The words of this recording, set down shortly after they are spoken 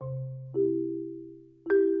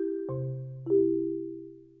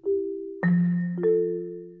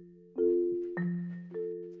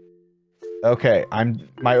Okay,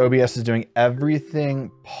 my OBS is doing everything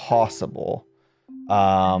possible.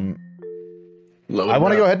 I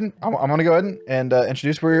want to go ahead and I'm going to go ahead and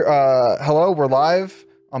introduce. Hello, we're live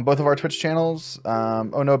on both of our Twitch channels.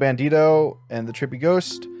 Oh no, Bandito and the Trippy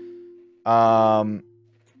Ghost.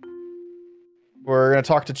 We're gonna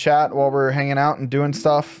talk to chat while we're hanging out and doing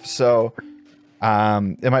stuff. So,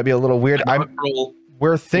 it might be a little weird.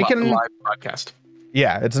 We're thinking live broadcast.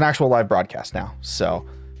 Yeah, it's an actual live broadcast now. So,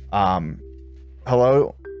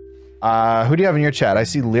 hello. Who do you have in your chat? I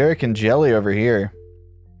see Lyric and Jelly over here.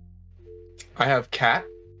 I have Cat.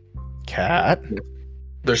 Cat.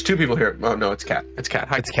 There's two people here. Oh no, it's Cat. It's Cat.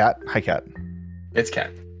 Hi. It's Cat. Hi, Cat. It's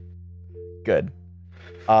Cat. Good.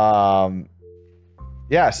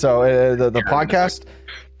 Yeah. So the podcast,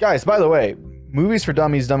 guys. By the way, Movies for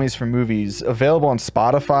Dummies, Dummies for Movies, available on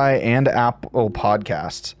Spotify and Apple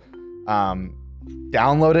Podcasts.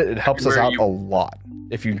 Download it. It helps us out a lot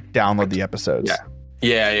if you download the episodes.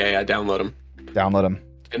 Yeah. Download them. Download them.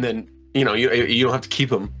 And then you don't have to keep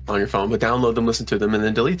them on your phone, but download them, listen to them, and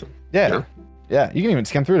then delete them. Yeah. You know? Yeah. You can even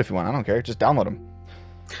skim through it if you want. I don't care. Just download them.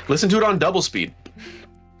 Listen to it on double speed.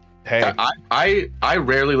 Hey, I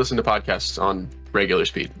rarely listen to podcasts on regular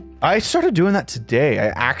speed. I started doing that today. I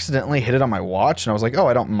accidentally hit it on my watch, and I was like, "Oh,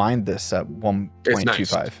 I don't mind this at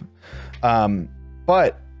 1.25." Nice.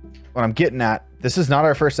 But what I'm getting at, this is not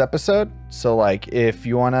our first episode. So, like, if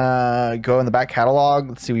you want to go in the back catalog,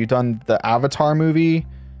 let's see, we've done the Avatar movie,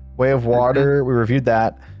 Way of Water. We reviewed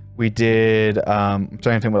that. We did. I'm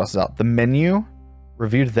trying to think what else is out. The Menu,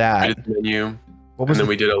 reviewed that. The Menu. And then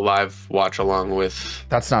we did a live watch along with.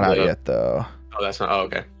 That's not out yet, though. Oh, that's not. Oh,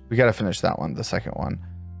 okay. We got to finish that one, the second one.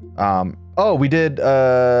 Oh, we did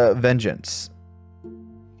Vengeance.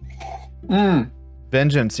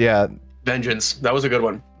 Vengeance, yeah. Vengeance. That was a good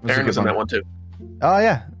one. Aaron was on that one too. Oh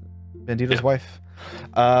yeah, Bandito's wife.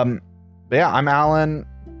 But yeah, I'm Alan.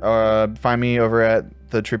 Find me over at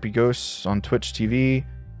the Trippy Ghosts on Twitch TV.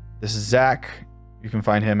 This is Zach. You can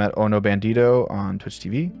find him at Oh No Bandito on Twitch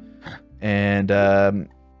TV. And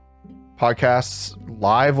podcasts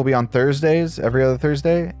live will be on Thursdays, every other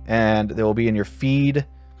Thursday, and they will be in your feed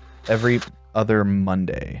every other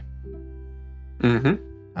Monday.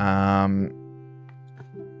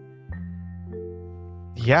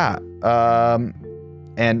 Yeah.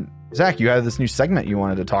 And Zach, you had this new segment you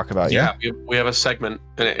wanted to talk about. Yeah, we have a segment,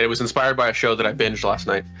 and it was inspired by a show that I binged last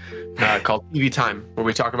night called TV Time, where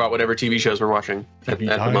we talk about whatever TV shows we're watching at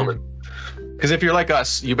the moment. Because if you're like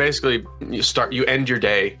us, you end your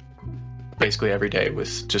day basically every day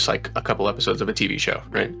with just like a couple episodes of a TV show,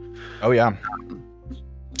 right? Oh yeah.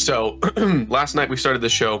 So last night we started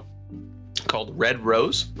this show called Red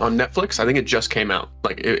Rose on Netflix. I think it just came out.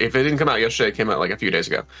 Like if it didn't come out yesterday, it came out like a few days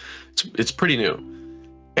ago. It's pretty new.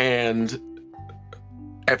 And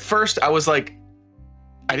at first I was like,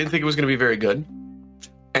 I didn't think it was going to be very good.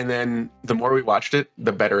 And then the more we watched it,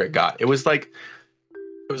 the better it got. It was like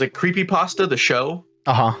Creepypasta, the show.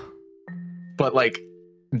 But like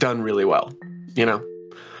done really well, you know?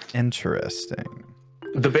 Interesting.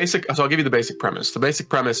 So I'll give you the basic premise. The basic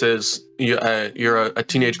premise is you're a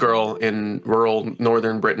teenage girl in rural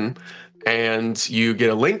northern Britain, and you get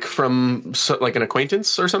a link from like an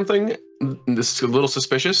acquaintance or something. This is a little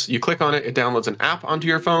suspicious. You click on it, it downloads an app onto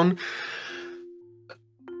your phone.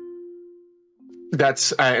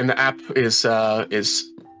 And the app is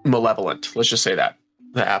malevolent. Let's just say that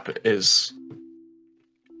the app it's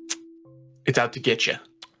out to get you.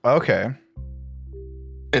 Okay.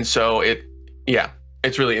 And so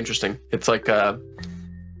it's really interesting. It's like I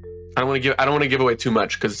don't want to give away too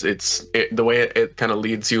much because the way it kind of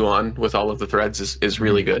leads you on with all of the threads is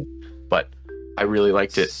really good. But I really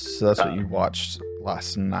liked it. So that's what you watched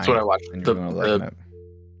last night. That's what I watched.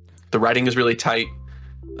 The writing is really tight.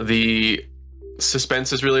 The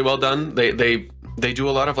suspense is really well done. They do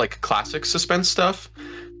a lot of like classic suspense stuff,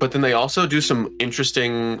 but then they also do some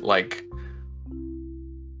interesting like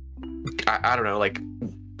I don't know, like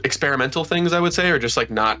experimental things, I would say, or just like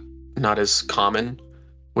not as common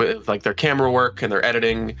with like their camera work and their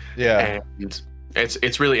editing. Yeah. And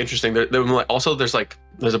it's really interesting. Also there's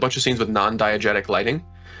a bunch of scenes with non-diegetic lighting.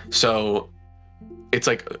 So it's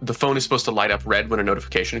like the phone is supposed to light up red when a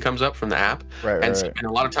notification comes up from the app. Right. And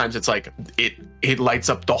a lot of times it's like it lights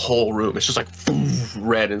up the whole room. It's just like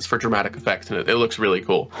red, and it's for dramatic effect, and it looks really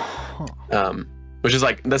cool. Which is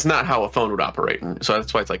like, that's not how a phone would operate. So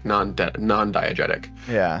that's why it's like non-diegetic.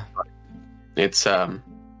 Yeah. It's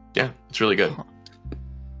it's really good.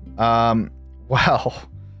 Well,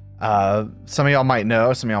 some of y'all might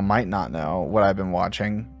know, some of y'all might not know what I've been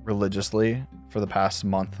watching religiously for the past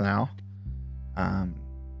month now. I've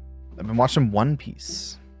been watching One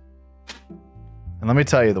Piece. And let me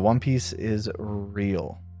tell you, the One Piece is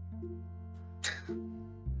real.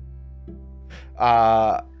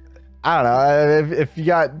 I don't know. If you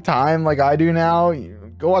got time like I do now,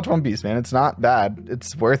 go watch One Piece, man. It's not bad.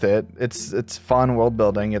 It's worth it. It's fun world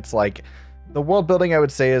building. It's like the world building I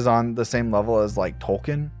would say is on the same level as like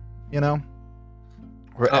Tolkien, you know,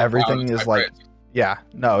 where everything is like, yeah,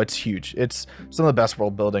 no, it's huge. It's some of the best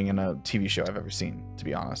world building in a TV show I've ever seen, to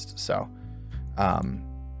be honest. So,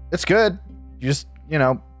 it's good. You just, you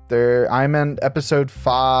know, I'm in episode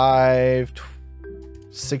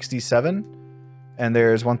 567. And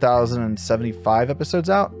there's 1,075 episodes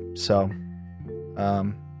out. So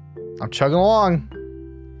I'm chugging along.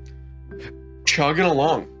 Chugging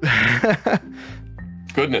along.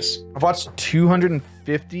 Goodness. I've watched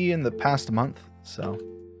 250 in the past month. So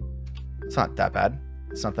it's not that bad.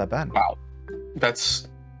 It's not that bad. Wow. That's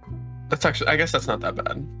actually, I guess that's not that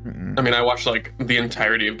bad. I mean, I watched like the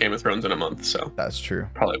entirety of Game of Thrones in a month. So that's true.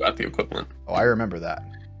 Probably about the equivalent. Oh, I remember that.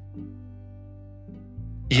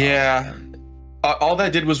 Yeah. All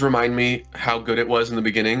that did was remind me how good it was in the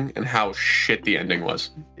beginning and how shit the ending was.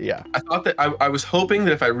 Yeah. I thought that I was hoping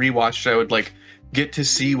that if I rewatched, I would like get to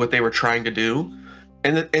see what they were trying to do.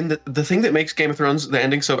 And the thing that makes Game of Thrones, the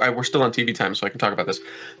ending, so we're still on TV time, so I can talk about this.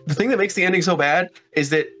 The thing that makes the ending so bad is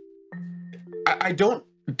that I don't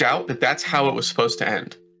doubt that that's how it was supposed to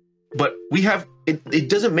end. But it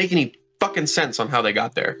doesn't make any fucking sense on how they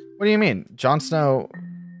got there. What do you mean? Jon Snow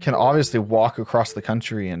can obviously walk across the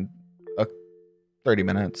country in 30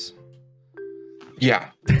 minutes.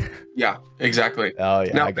 Yeah. Yeah, exactly. Oh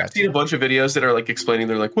yeah. Now I've seen a bunch of videos that are like explaining,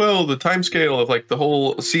 they're like, well, the time scale of like the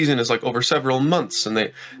whole season is like over several months, and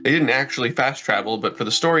they didn't actually fast travel, but for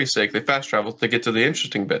the story's sake, they fast traveled to get to the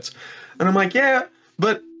interesting bits. And I'm like, yeah,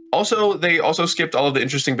 but also they also skipped all of the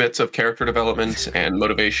interesting bits of character development and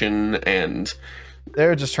motivation, and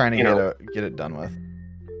they're just trying to get it done with.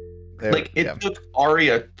 It took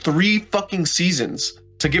Arya 3 fucking seasons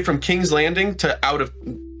to get from King's Landing to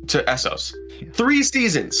Essos. 3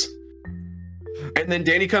 seasons. And then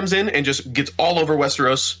Dany comes in and just gets all over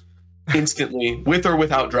Westeros instantly, with or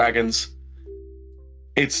without dragons.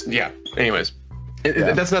 It's, yeah. Anyways,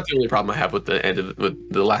 that's not the only problem I have with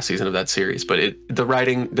with the last season of that series, but the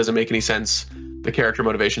writing doesn't make any sense. The character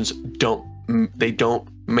motivations don't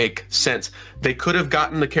make sense. They could have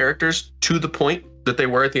gotten the characters to the point that they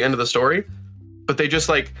were at the end of the story, but they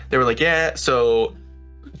were like, yeah, so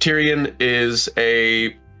Tyrion is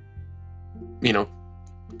a,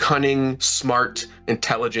 cunning, smart,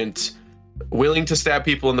 intelligent, willing to stab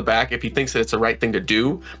people in the back if he thinks that it's the right thing to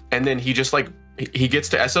do. And then he just he gets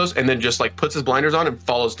to Essos and then just puts his blinders on and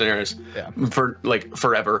follows Daenerys for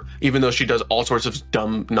forever, even though she does all sorts of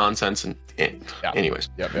dumb nonsense. And anyways.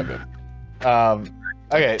 Yep.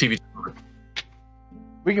 Okay. TV.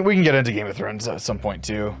 We can get into Game of Thrones at some point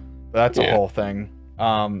too. But that's a whole thing.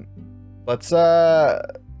 Let's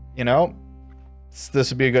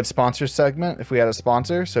this would be a good sponsor segment if we had a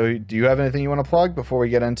sponsor. So do you have anything you want to plug before we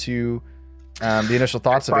get into the initial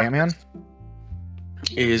thoughts of Ant-Man?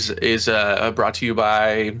 Is brought to you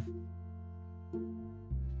by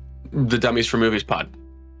the Dummies for Movies pod.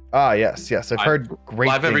 Ah, yes. I've heard great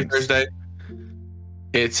live things. Every Thursday.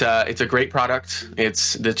 It's a great product.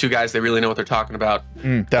 It's the two guys, they really know what they're talking about.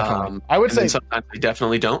 Definitely. I would say sometimes they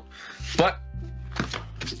definitely don't, but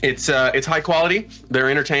it's high quality. They're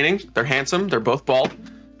entertaining. They're handsome. They're both bald,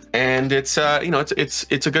 and it's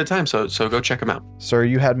it's a good time. So go check them out. Sir,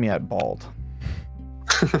 you had me at bald.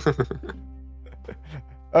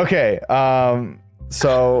 Okay.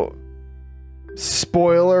 So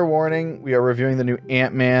spoiler warning: we are reviewing the new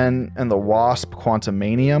Ant-Man and the Wasp: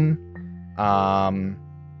 Quantumania.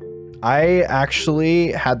 I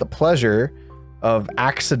actually had the pleasure of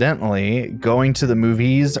accidentally going to the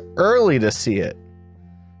movies early to see it.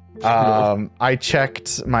 I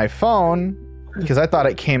checked my phone because I thought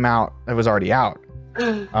it was already out.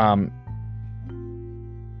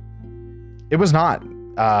 It was not.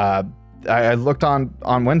 I looked on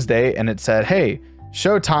Wednesday and it said, hey,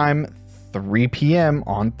 showtime 3 p.m.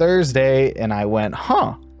 on Thursday. And I went,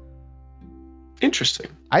 huh. Interesting.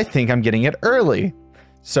 I think I'm getting it early.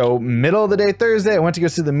 So middle of the day Thursday, I went to go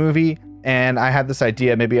see the movie and I had this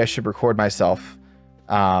idea. Maybe I should record myself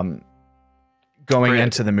going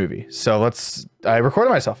into the movie. So I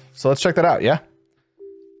recorded myself. So let's check that out. Yeah.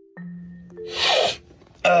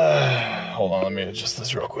 Hold on. Let me adjust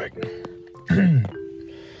this real quick.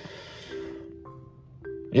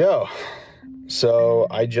 Yo. So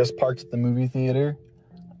I just parked at the movie theater.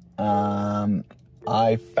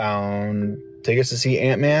 I found tickets to see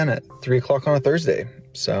Ant-Man at 3 o'clock on a Thursday.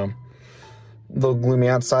 So little gloomy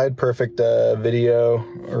outside. Perfect video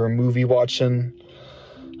or movie watching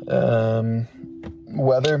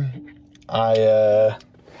weather. I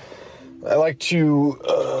like to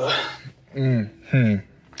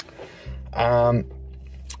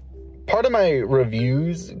part of my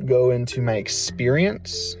reviews go into my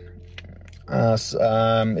experience.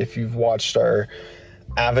 If you've watched our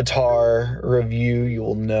Avatar review, you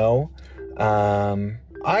will know.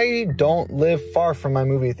 I don't live far from my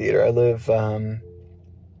movie theater. I live,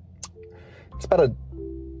 it's about a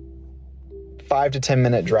 5 to 10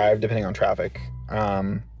 minute drive, depending on traffic.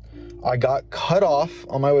 I got cut off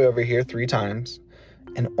on my way over here 3 times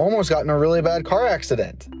and almost got in a really bad car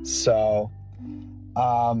accident. So,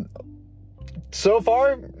 so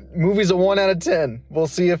far, movie's a 1 out of 10. We'll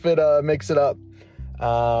see if it makes it up.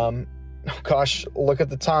 Gosh, look at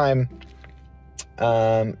the time.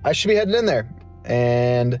 I should be heading in there,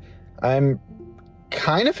 and I'm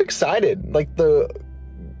kind of excited. Like the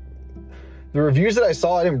reviews that I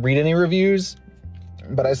saw, I didn't read any reviews,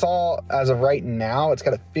 but I saw as of right now, it's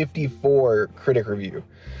got a 54 critic review.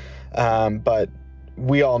 But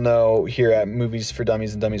we all know here at Movies for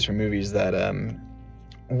Dummies and Dummies for Movies that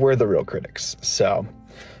we're the real critics. So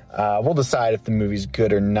we'll decide if the movie's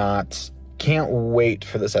good or not. Can't wait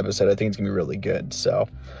for this episode. I think it's gonna be really good. So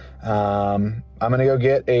I'm gonna go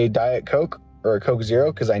get a Diet Coke or a Coke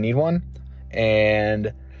Zero because I need one,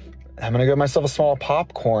 and I'm gonna get myself a small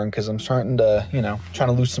popcorn because I'm starting to, trying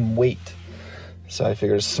to lose some weight. So I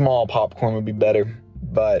figured a small popcorn would be better.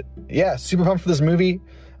 But yeah, super pumped for this movie.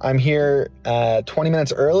 I'm here 20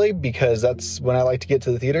 minutes early because that's when I like to get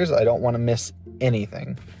to the theaters. I don't want to miss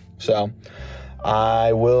anything. So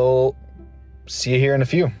I will see you here in a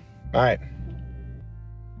few. All right.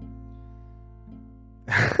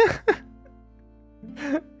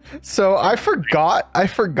 So I forgot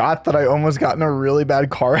that I almost got in a really bad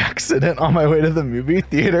car accident on my way to the movie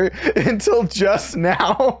theater until just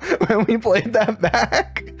now when we played that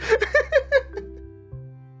back.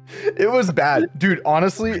 It was bad, dude.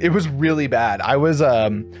 Honestly, it was really bad. I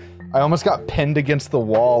almost got pinned against the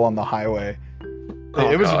wall on the highway.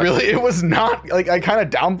 Oh, it was God. really, it was not like, I kind of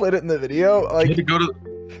downplayed it in the video. Like, you had to go to.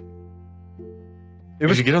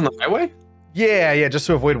 Did you get on the highway? Yeah, just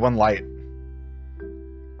to avoid one light.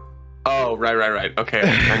 Oh, right. Okay,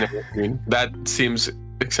 I know what you mean. That seems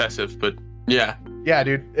excessive, but yeah. Yeah,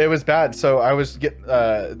 dude, it was bad. So I was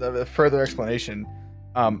the further explanation.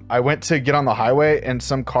 I went to get on the highway and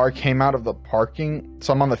some car came out of the parking.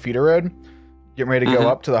 So I'm on the feeder road, getting ready to go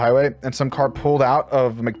up to the highway, and some car pulled out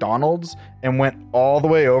of McDonald's and went all the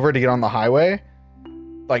way over to get on the highway,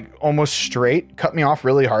 like almost straight, cut me off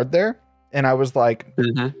really hard there. And I was like,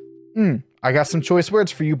 I got some choice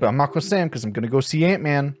words for you, but I'm not going to say them because I'm going to go see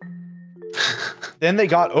Ant-Man. Then they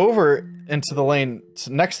got over into the lane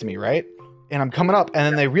next to me, right? And I'm coming up, and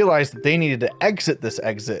then they realized that they needed to exit this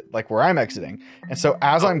exit, like where I'm exiting. And so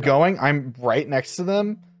as I'm going, I'm right next to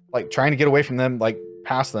them, like trying to get away from them, like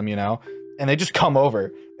past them, and they just come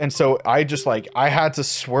over. And so I just I had to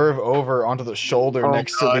swerve over onto the shoulder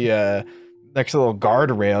next to the little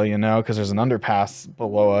guardrail, because there's an underpass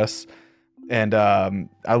below us. And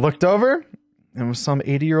I looked over, and it was some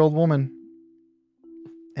 80-year-old woman.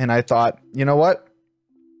 And I thought, you know what?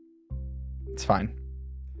 It's fine.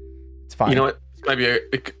 It's fine. You know what? This might be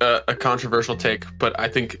a controversial take, but I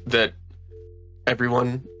think that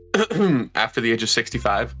everyone after the age of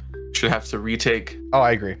 65 should have to retake. Oh,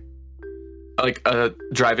 I agree. Like a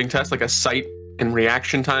driving test, like a sight and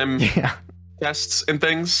reaction time tests and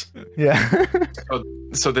things. Yeah.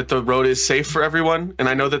 so that the road is safe for everyone. And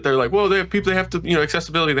I know that they're like, well, they have people, they have to,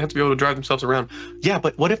 accessibility, they have to be able to drive themselves around. Yeah,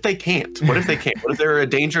 but what if they can't? What if they can't? What if they're a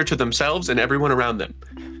danger to themselves and everyone around them?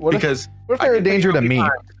 What if they're a danger to me?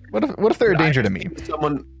 What if they're a danger to me?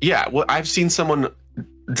 I've seen someone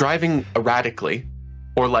driving erratically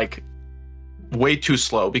or like way too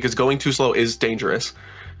slow, because going too slow is dangerous.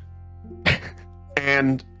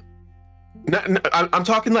 And I'm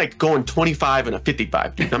talking like going 25 and a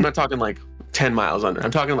 55, dude. I'm not talking like 10 miles under.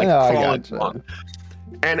 I'm talking like crawling along.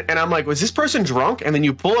 And I'm like, was this person drunk? And then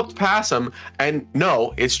you pull up to pass them, and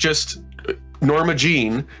no, it's just Norma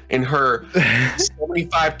Jean in her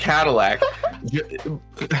 75 Cadillac,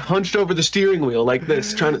 hunched over the steering wheel like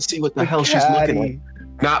this, trying to see what the hell she's looking like.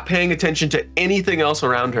 Not paying attention to anything else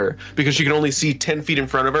around her because she can only see 10 feet in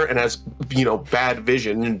front of her and has, bad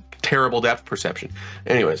vision and terrible depth perception.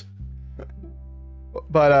 Anyways.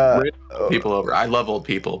 But people over. I love old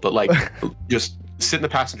people, but just sit in the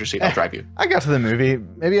passenger seat. I'll drive you. I got to the movie.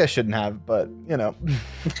 Maybe I shouldn't have, but maybe it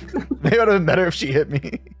would have been better if she hit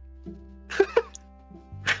me.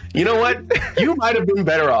 You know what? You might have been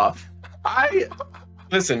better off.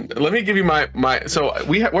 Listen, let me give you my. So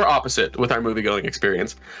we're opposite with our movie going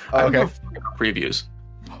experience. I don't give a fuck about previews.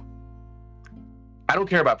 I don't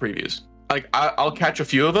care about previews. Like I'll catch a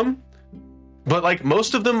few of them, but like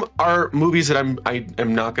most of them are movies that I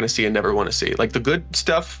am not going to see and never want to see. Like the good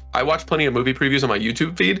stuff, I watch plenty of movie previews on my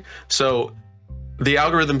YouTube feed, so the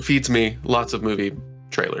algorithm feeds me lots of movie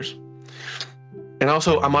trailers. And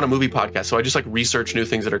also, I'm on a movie podcast, so I just like research new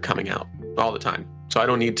things that are coming out all the time. So I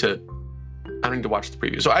don't need to watch the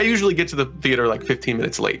preview. So I usually get to the theater like 15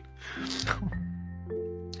 minutes late.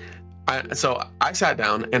 So I sat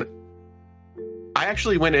down and I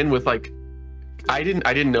actually went in with like, I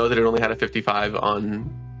didn't know that it only had a 55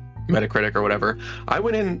 on Metacritic or whatever. I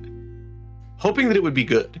went in hoping that it would be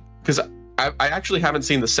good because I actually haven't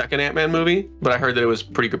seen the second Ant-Man movie, but I heard that it was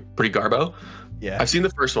pretty garbo. Yeah, I've seen the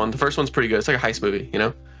first one. The first one's pretty good. It's like a heist movie, you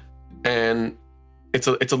know, and it's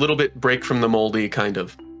a little bit break from the moldy kind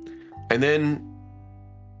of. And then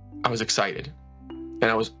I was excited, and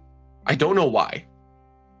I don't know why.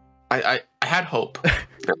 I had hope,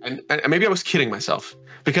 and maybe I was kidding myself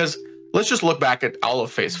because let's just look back at all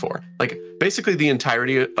of Phase 4. Like basically the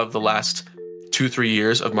entirety of the last 2-3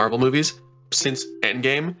 years of Marvel movies since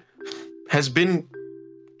Endgame has been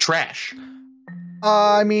trash.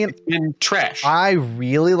 I mean, it's been trash. I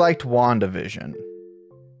really liked WandaVision.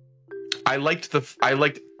 I liked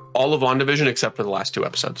all of WandaVision except for the last 2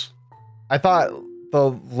 episodes. I thought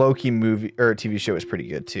the Loki movie or TV show was pretty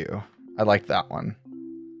good too. I liked that one.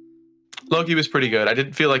 Loki was pretty good. I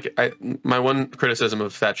did feel like my one criticism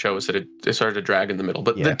of that show was that it started to drag in the middle.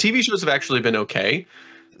 But the TV shows have actually been okay.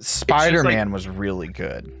 Spider-Man was really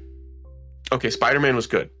good. Okay, Spider-Man was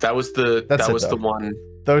good. That was the one.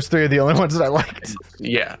 Those 3 are the only ones that I liked.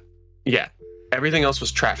 Yeah. Everything else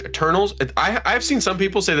was trash. Eternals. I've seen some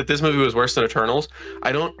people say that this movie was worse than Eternals.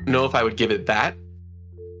 I don't know if I would give it that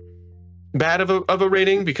bad of a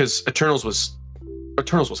rating because Eternals was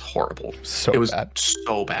horrible. It was bad.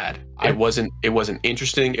 So bad. It wasn't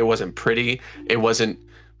interesting. It wasn't pretty. It wasn't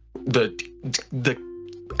the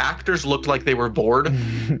actors looked like they were bored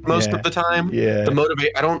most of the time. Yeah.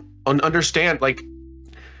 I don't understand. Like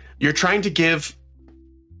you're trying to give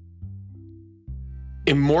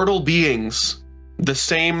immortal beings the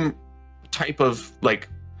same type of like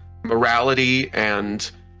morality and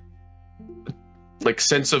like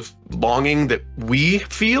sense of longing that we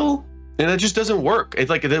feel, and it just doesn't work. It's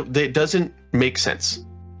like it doesn't make sense.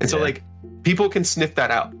 And so like people can sniff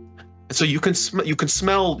that out. So you can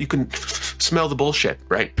smell the bullshit,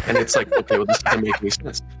 right? And it's like, okay, well, this doesn't make any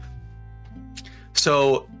sense.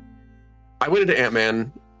 So I went into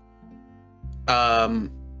Ant-Man. I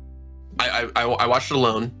watched it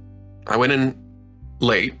alone. I went in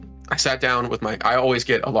late. I sat down with I always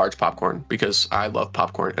get a large popcorn because I love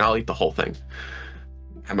popcorn and I'll eat the whole thing.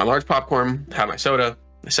 Had my large popcorn, had my soda.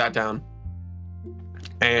 I sat down,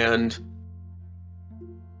 and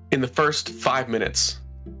in the first 5 minutes,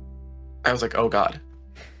 I was like, oh God.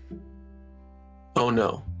 Oh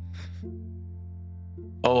no.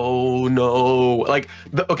 Oh no. Like,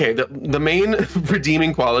 the main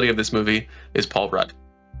redeeming quality of this movie is Paul Rudd.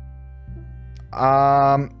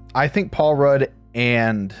 I think Paul Rudd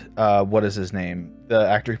and what is his name? The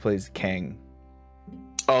actor who plays Kang.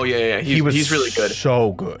 Oh yeah. He's really good.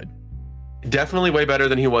 So good. Definitely way better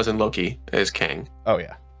than he was in Loki as Kang. Oh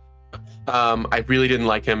yeah. I really didn't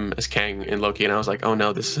like him as Kang in Loki, and I was like, oh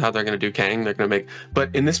no, this is how they're gonna do Kang. They're gonna make.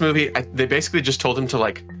 But in this movie, they basically just told him to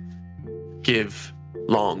like give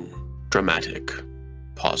long, dramatic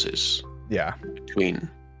pauses. Yeah. Between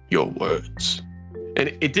your words.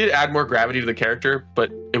 And it did add more gravity to the character, but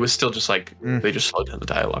it was still just like they just slowed down the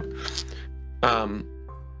dialogue.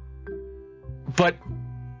 But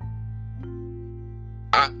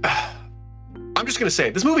I'm just gonna say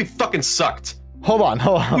this movie fucking sucked. Hold on.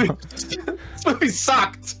 This movie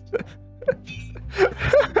sucked.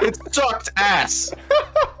 It sucked ass.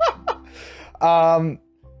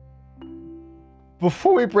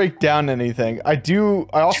 Before we break down anything, I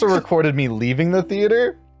also recorded me leaving the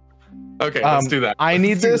theater. Okay, let's do that. I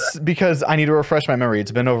need this because I need to refresh my memory.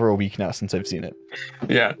 It's been over a week now since I've seen it.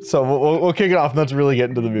 Yeah. So we'll kick it off and let's really get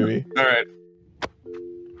into the movie. All right.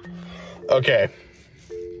 Okay.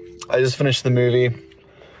 I just finished the movie.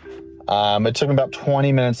 It took me about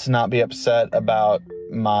 20 minutes to not be upset about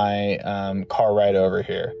my car ride over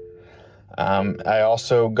here. I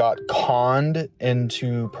also got conned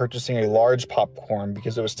into purchasing a large popcorn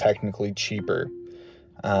because it was technically cheaper.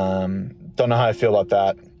 Don't know how I feel about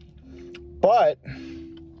that. But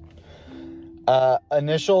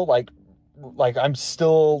initial like I'm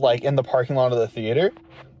still like in the parking lot of the theater.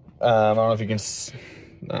 I don't know if you can.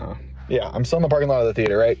 Yeah, I'm still in the parking lot of the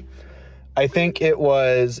theater, right? I think it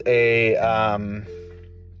was a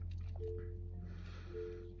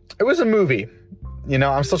movie. You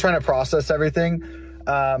know, I'm still trying to process everything.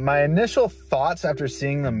 My initial thoughts after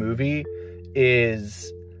seeing the movie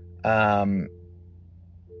is in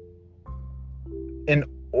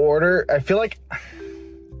order. I feel like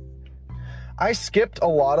I skipped a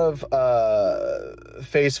lot of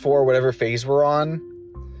phase 4, whatever phase we're on,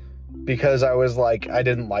 because I was like, I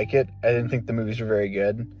didn't like it. I didn't think the movies were very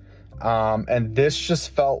good. And this just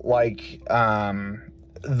felt like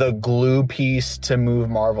the glue piece to move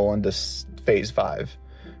Marvel into phase 5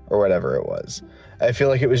 or whatever it was. I feel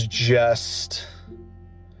like it was just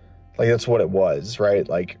like, that's what it was, right?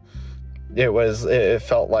 Like it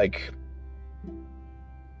felt like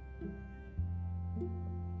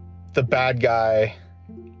the bad guy,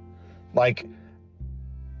 like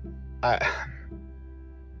I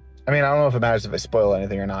mean, I don't know if it matters if I spoil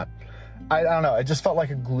anything or not. I don't know. It just felt like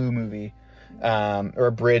a glue movie, or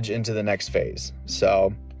a bridge into the next phase.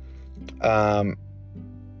 So,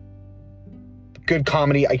 good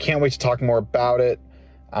comedy. I can't wait to talk more about it.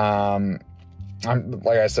 I'm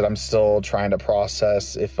like I said, I'm still trying to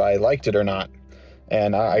process if I liked it or not,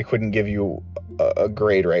 and I couldn't give you a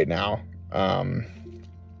grade right now. But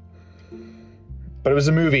it was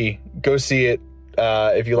a movie. Go see it.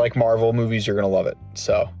 If you like Marvel movies, you're gonna love it.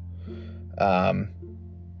 So,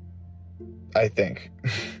 I think.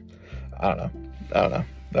 I don't know.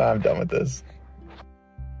 I'm done with this.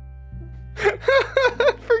 I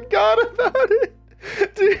forgot about it.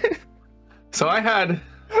 Dude. So I had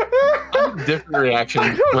a different reaction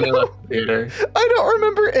when I left the theater. I don't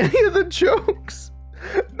remember any of the jokes.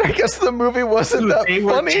 I guess the movie wasn't that funny.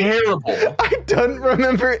 Were terrible. I don't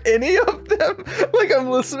remember any of them. Like, I'm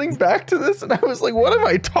listening back to this and I was like, what am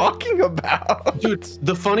I talking about? Dude,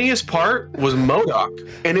 the funniest part was MODOK.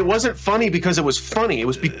 And it wasn't funny because it was funny. It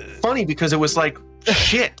was funny because it was like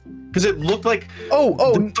shit. Because it looked like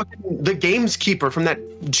the Gameskeeper from that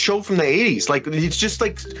show from the 80s. Like, it's just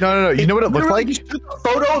like... No. You know what it looked like? You took a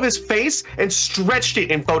photo of his face and stretched it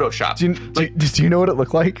in Photoshop. Do you know what it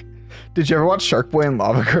looked like? Did you ever watch Shark Boy and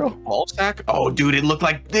Lava Girl? Ball sack? Oh, dude, it looked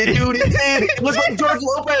like... It looked like George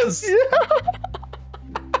Lopez! Yeah.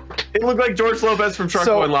 It looked like George Lopez from Shark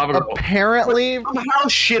Boy and Lava Girl. Apparently... How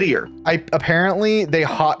shittier? Apparently, they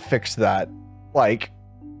hot fixed that, like,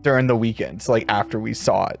 during the weekend. So, like, after we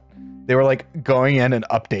saw it. They were, like, going in and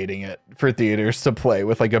updating it for theaters to play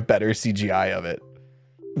with, like, a better CGI of it.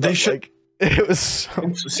 They should... Like, it was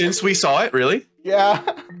so... Since we saw it, really? Yeah.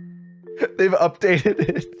 They've updated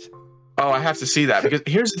it. Oh, I have to see that, because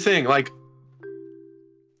here's the thing, like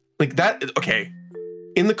that, okay,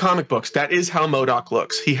 in the comic books, that is how MODOK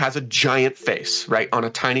looks. He has a giant face, right, on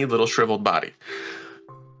a tiny little shriveled body.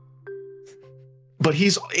 But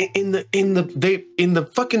he's in this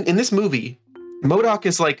movie, MODOK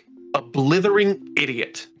is like a blithering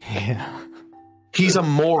idiot. Yeah. He's a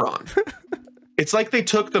moron. It's like they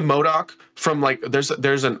took the MODOK from, like, there's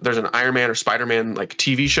an Iron Man or Spider-Man, like,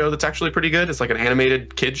 TV show that's actually pretty good. It's like an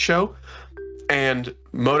animated kids show, and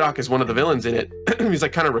MODOK is one of the villains in it. He's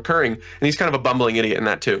like kind of recurring, and he's kind of a bumbling idiot in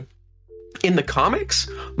that too. In the comics,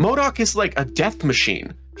 MODOK is like a death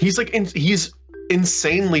machine. He's like he's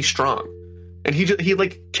insanely strong, and he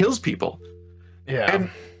like kills people. Yeah. And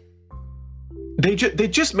they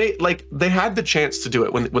just made, like, they had the chance to do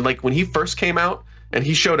it when he first came out and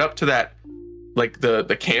he showed up to that, like,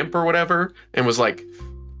 the camp or whatever, and was like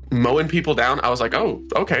mowing people down. I was like, oh,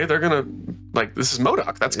 okay, they're gonna, like, this is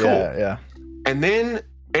MODOK, that's cool. Yeah. And then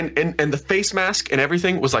and the face mask and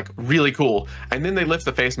everything was like really cool, and then they lift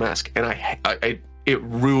the face mask and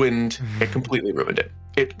it completely ruined it.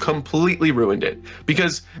 It completely ruined it,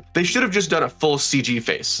 because they should have just done a full CG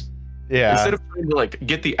face. Yeah. Instead of trying to, like,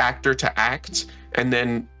 get the actor to act and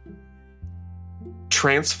then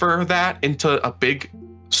transfer that into a big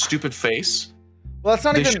stupid face. Well, that's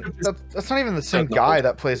not even the same guy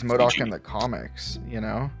that plays MODOK in the comics, you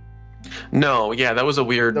know? No, yeah, that was a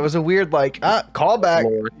weird, like, callback,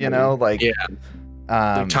 you know, like, yeah.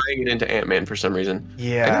 They're tying it into Ant-Man for some reason.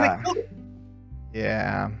 Yeah. And then they killed it.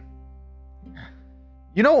 Yeah.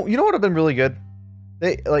 You know what would have been really good?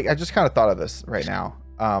 I just kind of thought of this right now.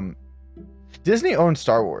 Disney owns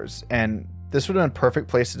Star Wars, and this would have been a perfect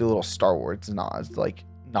place to do little Star Wars nods, like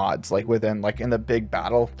within, like, in the big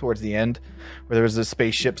battle towards the end, where there was the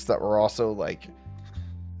spaceships that were also, like,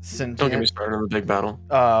 sentient. Don't get me started on the big battle.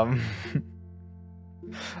 One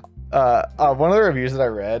of the reviews that I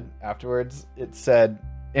read afterwards, it said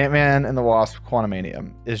Ant-Man and the Wasp: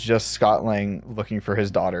 Quantumania is just Scott Lang looking for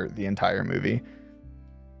his daughter the entire movie.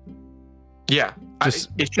 Yeah, it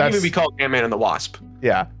shouldn't even be called Ant-Man and the Wasp.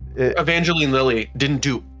 Yeah. Evangeline Lilly didn't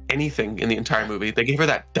do anything in the entire movie. They gave her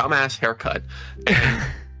that dumbass haircut, and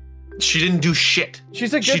she didn't do shit.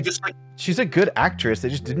 She's a good actress. They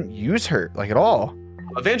just didn't use her like at all.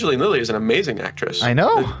 Evangeline Lilly is an amazing actress. I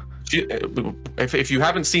know. If you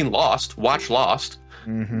haven't seen Lost, watch Lost.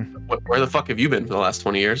 Where the fuck have you been for the last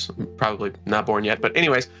 20 years? Probably not born yet. But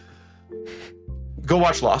anyways, go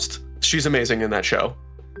watch Lost. She's amazing in that show.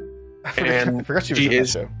 I forgot she was in that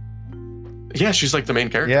show. Yeah, she's like the main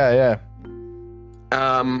character. Yeah.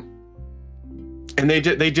 And they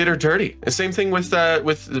did her dirty. The same thing with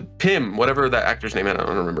Pym, whatever that actor's name. I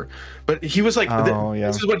don't remember. But he was like,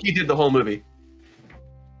 this is what he did the whole movie.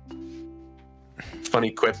 Funny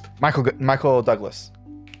quip. Michael Douglas.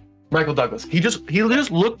 Michael Douglas. He just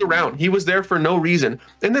looked around. He was there for no reason.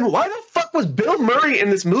 And then why the fuck was Bill Murray in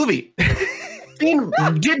this movie? He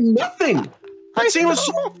did nothing. That scene was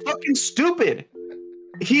so fucking stupid.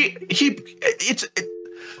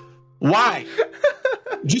 Why?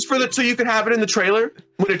 Just so you could have it in the trailer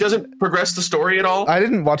when it doesn't progress the story at all? I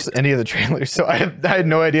didn't watch any of the trailers, so I had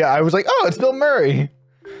no idea. I was like, oh, it's Bill Murray.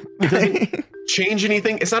 It doesn't change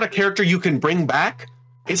anything. It's not a character you can bring back.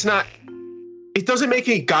 It doesn't make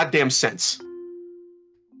any goddamn sense.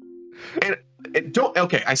 And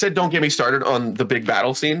I said don't get me started on the big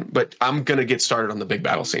battle scene, but I'm gonna get started on the big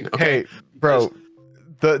battle scene. Okay, hey, bro,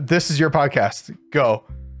 this is your podcast. Go.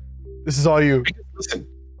 This is all you. Listen,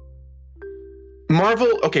 Marvel.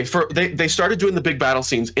 Okay, they started doing the big battle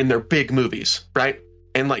scenes in their big movies, right?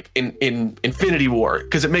 And like in Infinity War,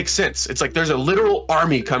 because it makes sense. It's like there's a literal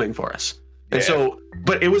army coming for us, and so,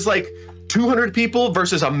 but it was like 200 people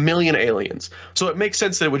versus 1 million aliens. So it makes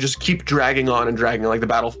sense that it would just keep dragging on, like the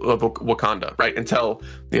Battle of Wakanda, right? Until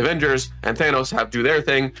the Avengers and Thanos do their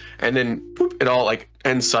thing, and then whoop, it all like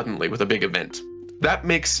ends suddenly with a big event. That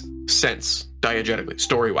makes sense diegetically,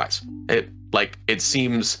 story-wise. It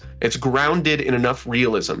seems it's grounded in enough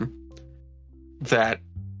realism that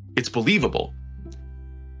it's believable.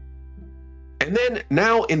 And then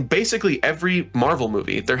now in basically every Marvel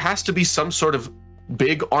movie, there has to be some sort of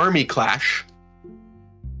big army clash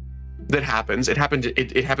that happens. It happened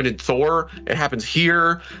in Thor. It happens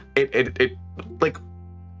here. It like,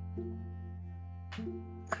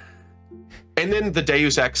 and then the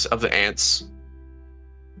Deus Ex of the ants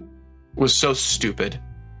was so stupid.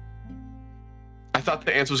 I thought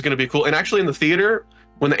the ants was going to be cool, and actually in the theater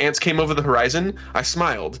when the ants came over the horizon, I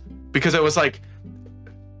smiled because it was like,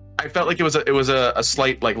 I felt like it was a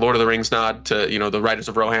slight like Lord of the Rings nod to, you know, the Riders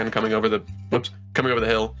of Rohan coming over the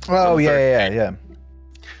hill. Oh yeah.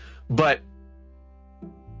 But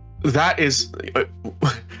that is,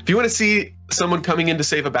 if you want to see someone coming in to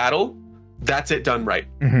save a battle, that's it done right.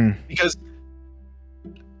 Because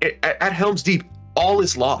at Helm's Deep, all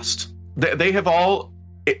is lost. They have all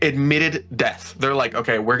admitted death. They're like,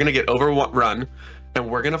 okay, we're gonna get overrun, and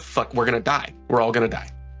we're gonna die. We're all gonna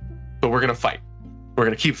die, but we're gonna fight. We're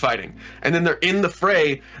gonna keep fighting. And then they're in the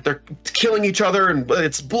fray. They're killing each other, and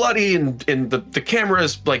it's bloody, and the camera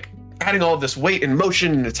is like adding all of this weight and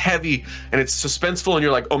motion, and it's heavy, and it's suspenseful, and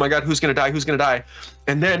you're like, oh my god, who's gonna die? Who's gonna die?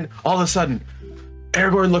 And then all of a sudden,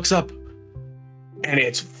 Aragorn looks up, and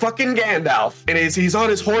it's fucking Gandalf, and he's on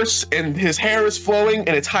his horse, and his hair is flowing,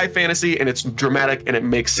 and it's high fantasy, and it's dramatic, and it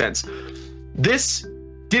makes sense. This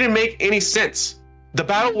didn't make any sense. The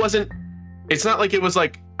battle wasn't. It's not like it was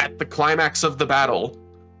like at the climax of the battle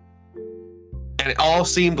and it all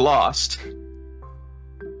seemed lost.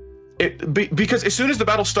 Because as soon as the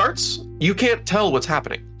battle starts, you can't tell what's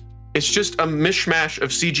happening. It's just a mishmash of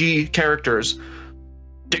CG characters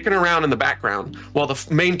dicking around in the background while the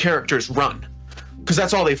main characters run. Because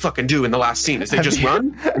that's all they fucking do in the last scene is they just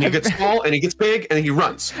run, and he gets small and he gets big and he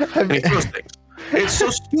runs and he throws things. It's so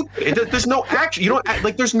stupid. There's no action. You don't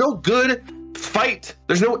like. There's no good fight.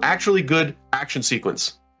 There's no actually good action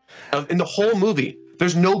sequence in the whole movie.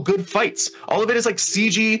 There's no good fights. All of it is like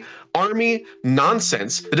CG army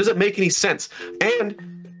nonsense that doesn't make any sense.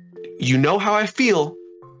 And you know how I feel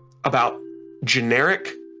about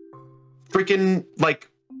generic freaking like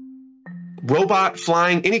robot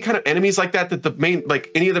flying, any kind of enemies like that the main, like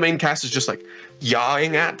any of the main cast is just like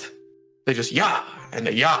yawing at. They just yah and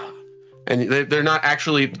they yah. And they're not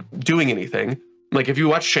actually doing anything. Like if you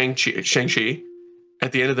watch Shang-Chi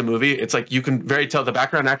at the end of the movie, it's like you can very tell the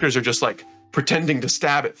background actors are just like pretending to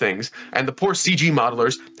stab at things. And the poor CG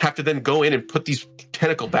modelers have to then go in and put these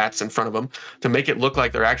tentacle bats in front of them to make it look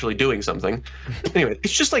like they're actually doing something. Anyway,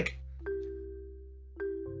 it's just like,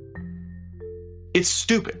 it's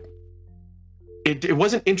stupid. It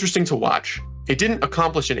wasn't interesting to watch. It didn't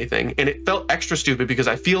accomplish anything. And it felt extra stupid because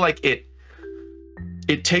I feel like it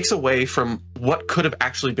takes away from what could have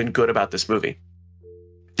actually been good about this movie.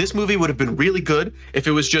 This movie would have been really good if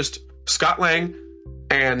it was just Scott Lang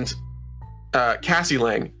and Cassie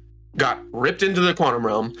Lang got ripped into the quantum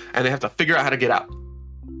realm and they have to figure out how to get out.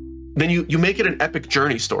 Then you make it an epic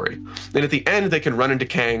journey story. And at the end, they can run into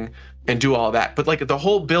Kang and do all that. But like the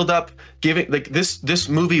whole build up, giving like this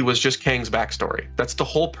movie was just Kang's backstory. That's the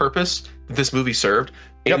whole purpose that this movie served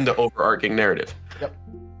in the overarching narrative. Yep.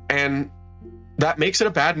 And that makes it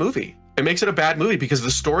a bad movie. It makes it a bad movie because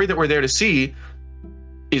the story that we're there to see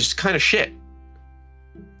is kind of shit.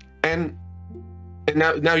 And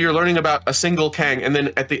now you're learning about a single Kang, and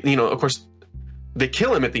then at the of course they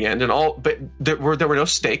kill him at the end and all, but there were no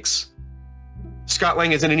stakes. Scott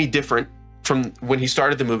Lang isn't any different from when he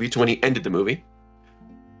started the movie to when he ended the movie.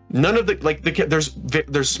 None of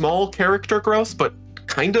there's small character growth, but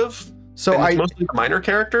kind of. So it's mostly the minor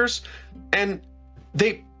characters, and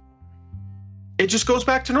it just goes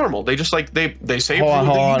back to normal. They just they say. Hold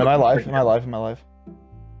on. Am I live?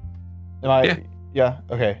 Yeah.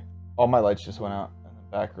 Okay. All my lights just went out.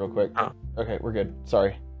 Back real quick. Oh. Okay, we're good.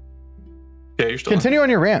 Sorry. Yeah, you're still continue on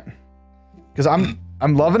your rant, because I'm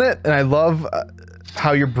loving it, and I love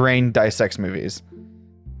how your brain dissects movies.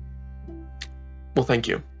 Well, thank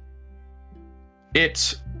you.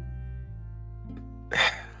 It's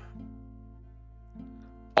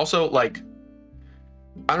also like,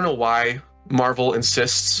 I don't know why Marvel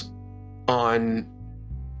insists on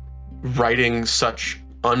writing such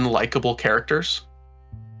unlikable characters.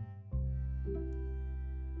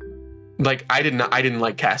 Like I didn't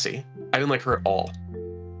like Cassie. I didn't like her at all.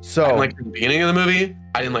 So I didn't like her at the beginning of the movie.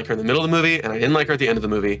 I didn't like her in the middle of the movie, and I didn't like her at the end of the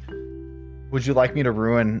movie. Would you like me to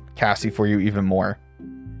ruin Cassie for you even more?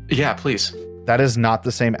 Yeah, please. That is not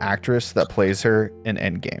the same actress that plays her in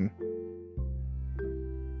Endgame.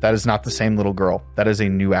 That is not the same little girl. That is a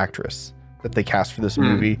new actress that they cast for this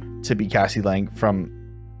movie to be Cassie Lang from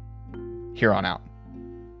here on out.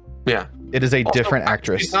 Yeah. It is a different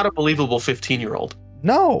actress. She's not a believable 15-year-old.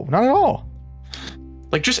 No, not at all.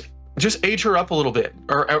 Like just age her up a little bit,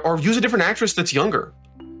 or use a different actress that's younger.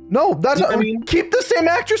 No, that's what I mean. Keep the same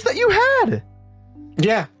actress that you had.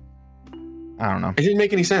 Yeah. I don't know. It didn't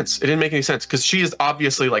make any sense. Because she is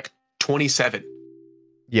obviously like 27.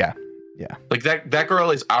 Yeah. Like that girl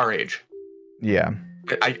is our age. Yeah.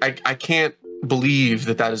 I can't believe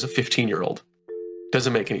that is a 15-year-old.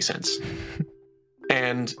 Doesn't make any sense.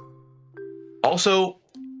 And also,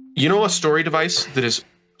 a story device that is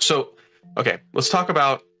so okay. Let's talk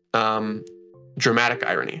about dramatic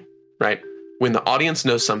irony, right? When the audience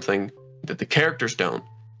knows something that the characters don't,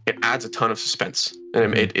 it adds a ton of suspense,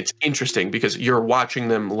 and it's interesting because you're watching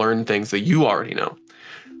them learn things that you already know.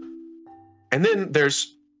 And then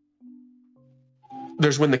there's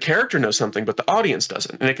when the character knows something but the audience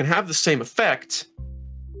doesn't, and it can have the same effect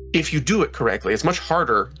if you do it correctly. It's much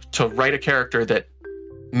harder to write a character that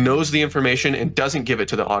knows the information and doesn't give it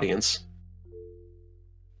to the audience,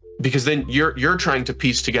 because then you're trying to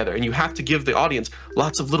piece together, and you have to give the audience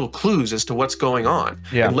lots of little clues as to what's going on,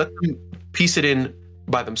 and let them piece it in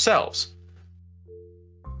by themselves.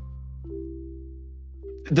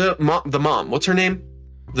 The mom, what's her name?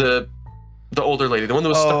 The older lady, the one that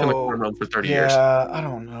was stuck in the quantum realm for 30 years. Yeah, I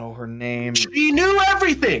don't know her name. She knew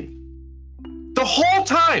everything the whole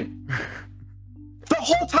time. The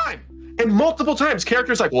whole time. And multiple times,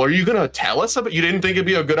 characters like, well, are you going to tell us about, you didn't think it'd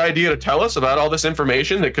be a good idea to tell us about all this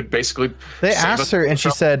information that could basically... They asked her and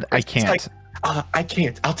she said, I can't. Like, I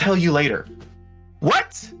can't. I'll tell you later.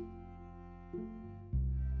 What?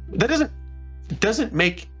 That doesn't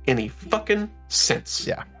make any fucking sense.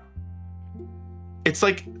 Yeah. It's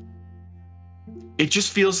like, it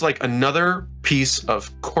just feels like another piece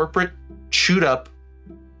of corporate, chewed up,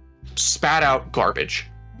 spat out garbage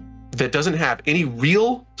that doesn't have any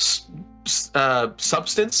real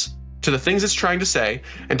substance to the things it's trying to say,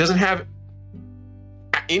 and doesn't have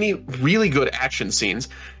any really good action scenes.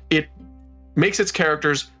 It makes its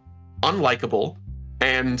characters unlikable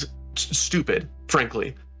and stupid,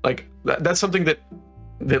 frankly. Like that's something that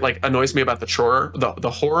like annoys me about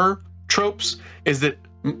the horror tropes, is that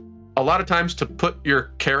a lot of times to put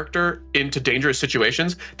your character into dangerous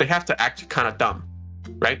situations, they have to act kind of dumb,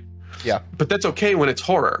 right? Yeah. But that's okay when it's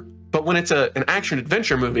horror. But when it's an action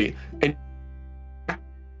adventure movie and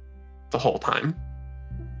the whole time,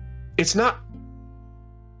 it's not.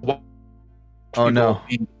 Oh no,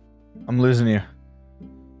 I'm losing you.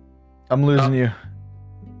 I'm losing you.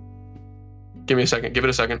 Give me a second. Give it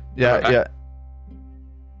a second. Yeah.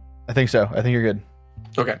 I think so. I think you're good.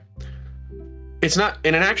 Okay. It's not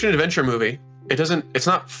in an action adventure movie. It's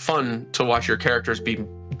not fun to watch your characters be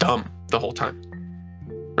dumb the whole time,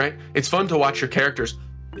 right? It's fun to watch your characters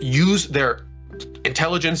use their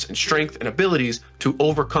intelligence and strength and abilities to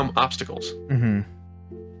overcome obstacles. Mm-hmm.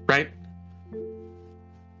 Right?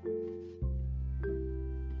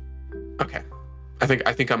 Okay. I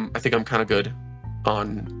think I'm kind of good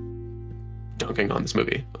on dunking on this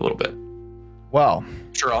movie a little bit. Well,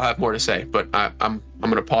 sure, I'll have more to say, but I'm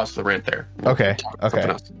gonna pause the rant there. Okay.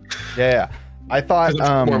 Yeah. I thought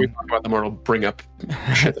the more we talk about, the more it'll bring up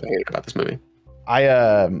shit that I hate about this movie.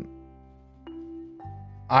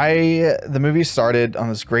 The movie started on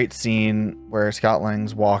this great scene where Scott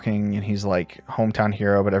Lang's walking and he's like hometown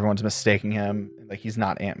hero, but everyone's mistaking him. Like he's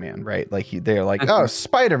not Ant-Man, right? Like they're like, oh,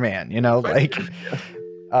 Spider-Man, you know, like,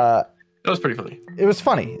 that was pretty funny. It was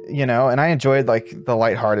funny, you know, and I enjoyed like the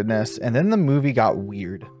lightheartedness. And then the movie got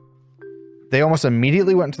weird. They almost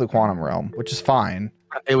immediately went into the quantum realm, which is fine.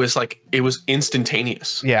 It was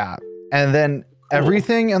instantaneous. Yeah. And then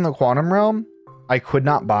everything in the quantum realm I could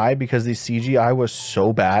not buy because the CGI was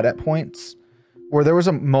so bad at points, where there was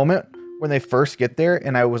a moment when they first get there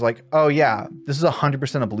and I was like, oh yeah, this is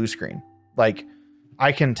 100% a blue screen. Like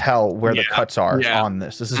I can tell where the cuts are on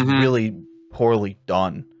this. This is really poorly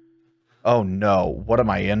done. Oh no, what am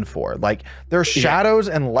I in for? Like there's shadows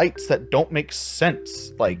and lights that don't make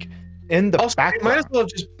sense. Like in the background.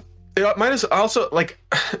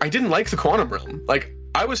 I didn't like the quantum realm. Like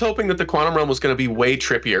I was hoping that the quantum realm was going to be way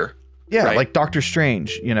trippier. Yeah, right? like Doctor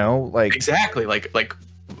Strange, you know, like exactly, like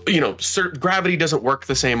you know, gravity doesn't work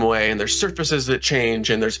the same way, and there's surfaces that change,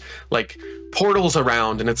 and there's like portals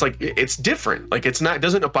around, and it's like it's different. Like it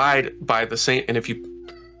doesn't abide by the same. And if you,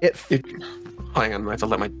 hang on, I have to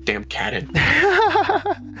let my damn cat in.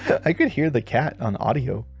 I could hear the cat on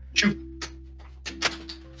audio. Shoot.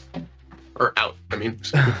 Or out. I mean.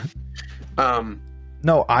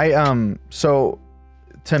 No, so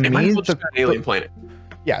to me, the alien planet.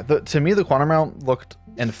 Yeah, to me, the quantum realm looked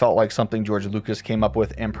and felt like something George Lucas came up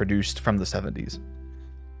with and produced from the 70s.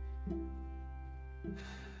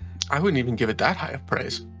 I wouldn't even give it that high of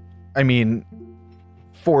praise. I mean,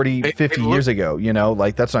 40, 50 years ago, you know,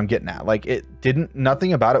 like that's what I'm getting at. Like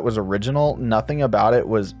nothing about it was original. Nothing about it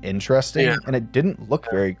was interesting. And it didn't look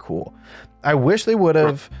very cool. I wish they would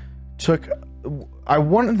have I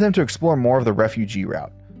wanted them to explore more of the refugee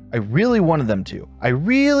route. I really wanted them to. I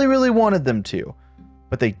really, really wanted them to.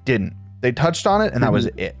 But they didn't. They touched on it and that was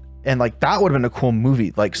it. And like that would have been a cool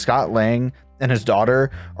movie. Like Scott Lang and his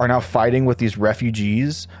daughter are now fighting with these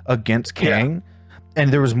refugees against Kang.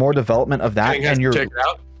 And there was more development of that. And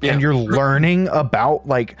you're learning about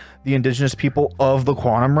like the indigenous people of the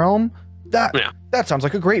quantum realm. That sounds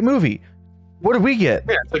like a great movie. What did we get?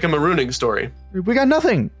 Yeah, it's like a marooning story. We got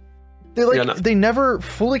nothing. They never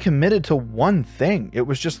fully committed to one thing. It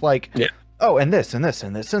was just like, oh, and this and this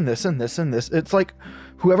and this and this and this and this. It's like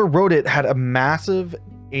whoever wrote it had a massive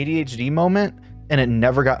ADHD moment and it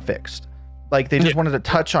never got fixed. Like they just wanted to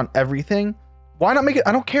touch on everything. Why not make it?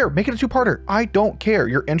 I don't care. Make it a two-parter. I don't care.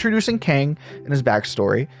 You're introducing Kang and his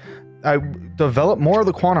backstory. I develop more of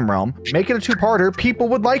the quantum realm. Make it a two-parter. People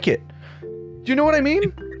would like it. Do you know what I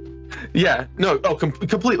mean? Yeah. No. Oh,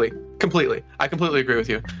 completely. I completely agree with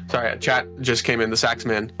you. Sorry, chat just came in. The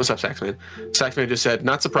Saxman. What's up, Saxman? Saxman just said,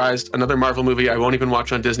 not surprised. Another Marvel movie I won't even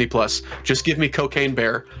watch on Disney Plus. Just give me Cocaine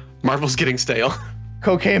Bear. Marvel's getting stale.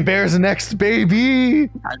 Cocaine Bear's next, baby.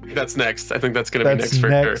 I think that's next. I think that's gonna be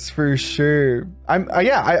next for sure. I'm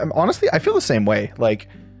honestly, I feel the same way. Like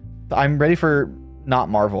I'm ready for not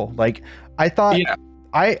Marvel. Like I thought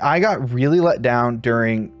I got really let down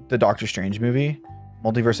during the Doctor Strange movie,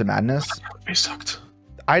 Multiverse of Madness. It sucked.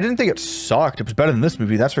 I didn't think it sucked. It was better than this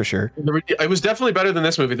movie, that's for sure. It was definitely better than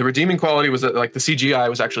this movie. The redeeming quality was that like the CGI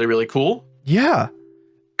was actually really cool. Yeah.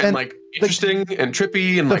 And like interesting and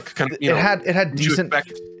trippy and like kind of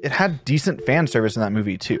it had decent fan service in that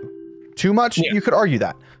movie too. Too much, you could argue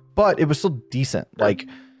that, but it was still decent. Like,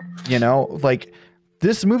 you know, like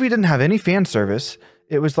this movie didn't have any fan service.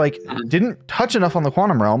 It was like didn't touch enough on the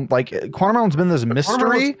quantum realm. Like quantum realm's been this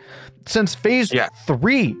mystery since phase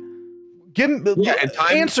 3.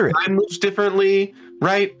 Answer it. Time moves differently,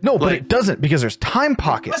 right? No, but it doesn't because there's time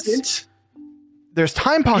pockets. There's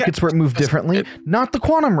time pockets where it moved differently, not the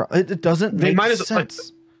quantum realm. It doesn't make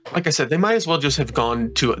sense. Like I said, they might as well just have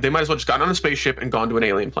just gotten on a spaceship and gone to an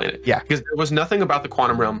alien planet. Yeah. Because there was nothing about the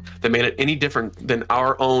quantum realm that made it any different than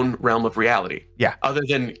our own realm of reality. Yeah. Other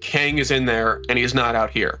than Kang is in there and he's not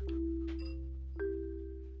out here.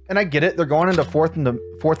 And I get it. They're going into fourth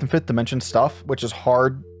and fifth dimension stuff, which is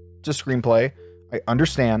hard to screenplay. I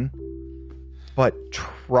understand, but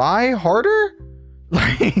try harder.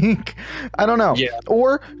 Like, I don't know. Yeah.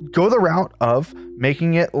 Or go the route of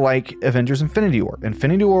making it like Avengers Infinity War.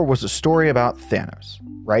 Infinity War was a story about Thanos,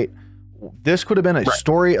 right? This could have been a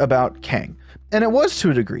story about Kang. And it was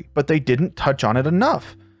to a degree, but they didn't touch on it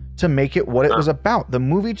enough to make it what it was about. The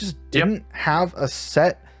movie just didn't have a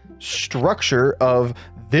set structure of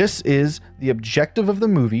this is the objective of the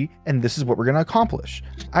movie and this is what we're going to accomplish.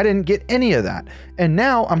 I didn't get any of that. And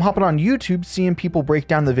now I'm hopping on YouTube, seeing people break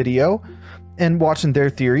down the video and watching their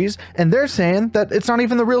theories. And they're saying that it's not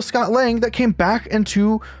even the real Scott Lang that came back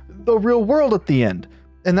into the real world at the end.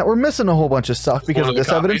 And that we're missing a whole bunch of stuff because of this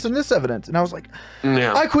evidence and this evidence. And I was like,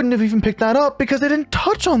 I couldn't have even picked that up because they didn't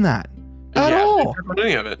touch on that at all. They didn't touch on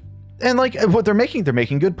any of it. And like what they're making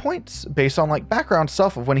good points based on like background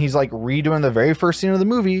stuff of when he's like redoing the very first scene of the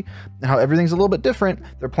movie, how everything's a little bit different.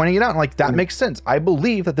 They're pointing it out and like that makes sense. I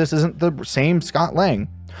believe that this isn't the same Scott Lang,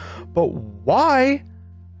 but why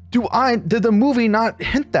did the movie not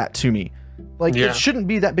hint that to me? Like it shouldn't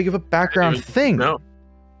be that big of a background thing. No.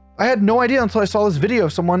 I had no idea until I saw this video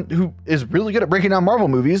of someone who is really good at breaking down Marvel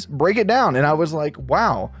movies break it down, and I was like,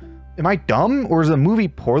 wow, am I dumb or is the movie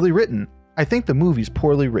poorly written? I think the movie's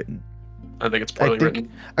poorly written. I think it's poorly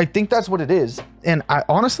written. I think that's what it is. And I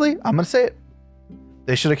honestly, I'm going to say it.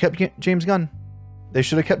 They should have kept James Gunn. They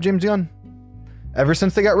should have kept James Gunn. Ever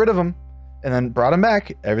since they got rid of him and then brought him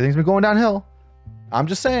back, everything's been going downhill. I'm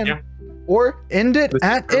just saying. Yeah. Or end it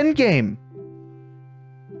at Endgame.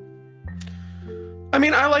 I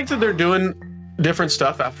mean, I like that they're doing different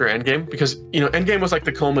stuff after Endgame because, you know, Endgame was like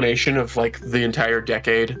the culmination of like the entire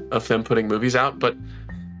decade of them putting movies out. But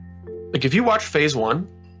like if you watch Phase 1,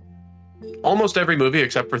 almost every movie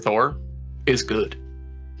except for Thor is good.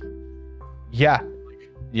 Yeah.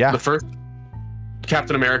 The first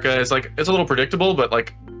Captain America is like, it's a little predictable, but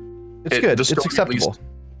like it's good. It's acceptable.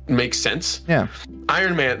 Makes sense. Yeah. The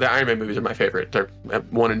Iron Man movies are my favorite. They're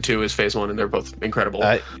 1 and 2 is Phase 1 and they're both incredible.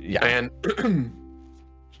 Yeah. And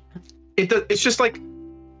it's just like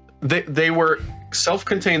they were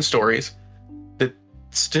self-contained stories that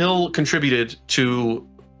still contributed to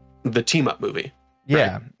the team up movie.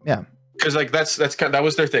 Yeah. Right? Yeah. Because like that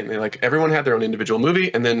was their thing. They like everyone had their own individual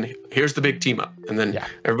movie, and then here's the big team up, and then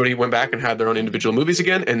everybody went back and had their own individual movies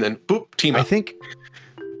again, and then boop, team up.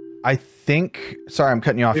 I think. Sorry, I'm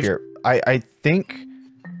cutting you off here. I think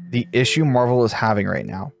the issue Marvel is having right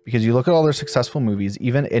now, because you look at all their successful movies,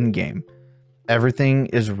 even Endgame, everything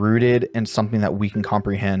is rooted in something that we can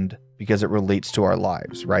comprehend because it relates to our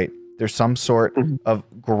lives, right? There's some sort of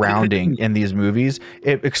grounding in these movies.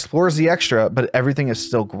 It explores the extra, but everything is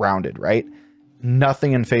still grounded, right?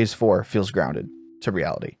 Nothing in Phase 4 feels grounded to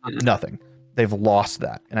reality. Nothing. They've lost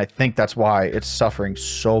that. And I think that's why it's suffering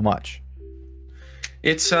so much.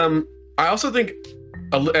 It's, I also think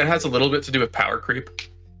it has a little bit to do with power creep,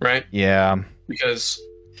 right? Yeah. Because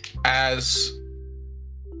as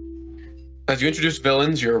you introduce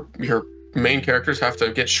villains, your main characters have to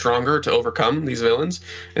get stronger to overcome these villains,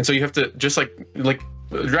 and so you have to just like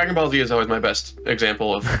Dragon Ball Z is always my best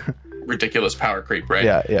example of ridiculous power creep, right?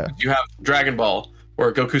 Yeah. You have Dragon Ball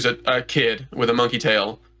where Goku's a kid with a monkey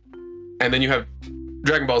tail, and then you have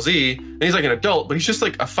Dragon Ball Z and he's like an adult, but he's just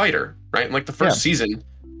like a fighter, right? And like the first season,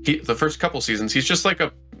 the first couple seasons, he's just a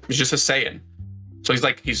Saiyan. So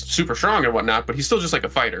he's super strong and whatnot, but he's still just like a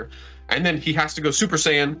fighter. And then he has to go Super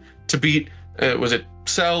Saiyan to beat was it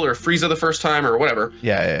Cell or Frieza the first time or whatever?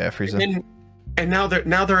 Yeah, Frieza. And now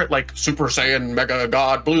they're at like Super Saiyan Mega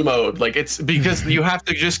God Blue mode. Like it's because you have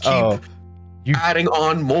to just keep adding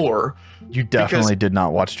on more. You definitely did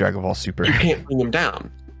not watch Dragon Ball Super. You can't bring them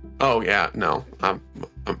down. Oh yeah, no.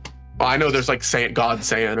 I know there's like God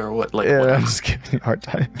Saiyan or what. Like I'm just giving you a hard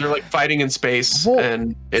time. They're like fighting in space,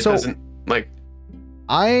 and it doesn't like.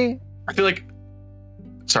 I feel like.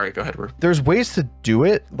 Sorry, go ahead. There's ways to do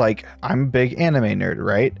it. Like I'm a big anime nerd,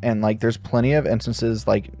 right? And like there's plenty of instances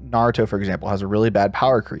like Naruto, for example, has a really bad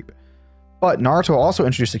power creep. But Naruto also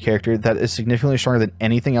introduced a character that is significantly stronger than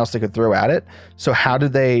anything else they could throw at it. So how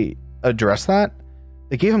did they address that?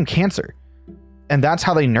 They gave him cancer. And that's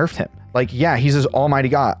how they nerfed him. Like, yeah, he's this almighty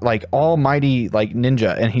god, like almighty like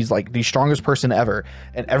ninja, and he's like the strongest person ever.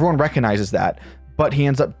 And everyone recognizes that. But he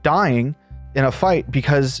ends up dying in a fight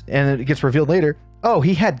and it gets revealed later, oh,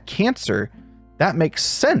 he had cancer. That makes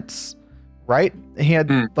sense, right? He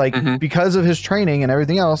had because of his training and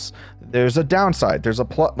everything else, there's a downside. There's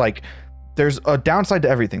a downside to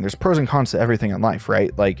everything. There's pros and cons to everything in life,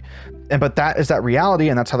 right? Like, but that is that reality,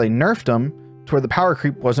 and that's how they nerfed him to where the power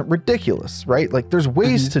creep wasn't ridiculous, right? Like there's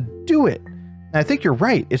ways to do it. And I think you're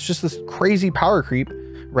right. It's just this crazy power creep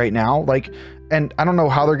right now. Like, and I don't know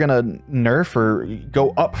how they're going to nerf or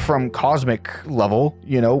go up from cosmic level,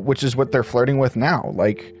 which is what they're flirting with now.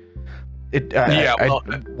 Like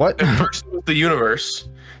what? First the universe.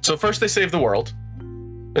 So first they save the world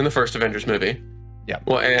in the first Avengers movie. Yeah.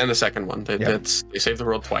 Well, and the second one, they save the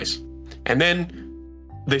world twice. And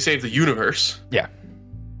then they saved the universe. Yeah.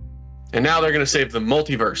 And now they're going to save the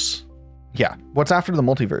multiverse. Yeah. What's after the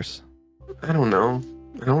multiverse? I don't know.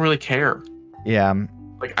 I don't really care. Yeah.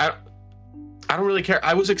 Like, I don't really care.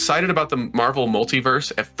 I was excited about the Marvel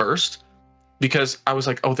multiverse at first because I was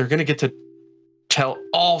like, oh, they're going to get to tell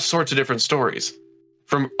all sorts of different stories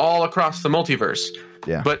from all across the multiverse.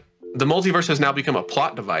 Yeah. But the multiverse has now become a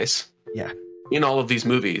plot device. Yeah. In all of these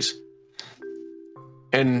movies.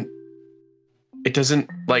 And it doesn't,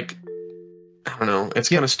 like, I don't know. It's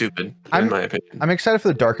kind of stupid, in my opinion. I'm excited for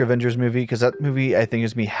the Dark Avengers movie because that movie, I think,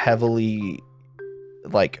 is going to be heavily,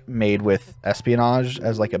 like, made with espionage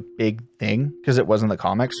as, like, a big thing because it was in the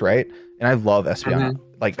comics, right? And I love espionage.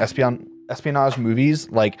 Like, espionage movies.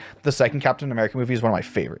 Like, the second Captain America movie is one of my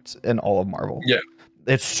favorites in all of Marvel. Yeah.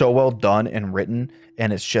 It's so well done and written,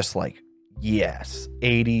 and it's just, like, yes,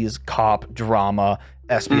 80s cop drama,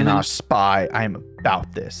 espionage, spy. I am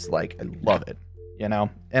about this. Like, I love it, you know?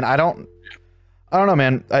 And I don't know,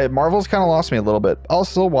 man. Marvel's kind of lost me a little bit. I'll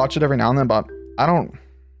still watch it every now and then, but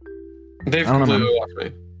They've completely lost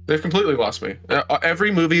me. They've completely lost me. Every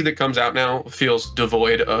movie that comes out now feels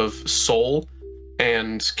devoid of soul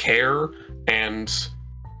and care and,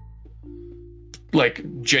 like,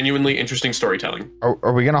 genuinely interesting storytelling.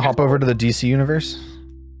 Are we going to hop over to the DC universe?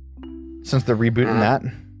 Since they're rebooting that?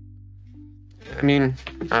 I mean,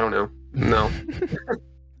 I don't know. No.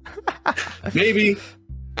 Maybe.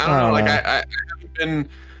 I don't know. Like, I haven't been...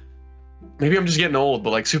 Maybe I'm just getting old,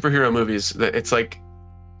 but, like, superhero movies, it's like...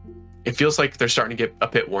 It feels like they're starting to get a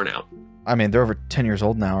bit worn out. I mean, they're over 10 years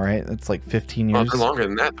old now, right? It's like 15 years. Well, they're longer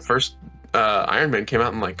than that. The first Iron Man came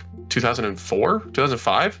out in, like, 2004?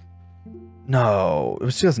 2005? No, it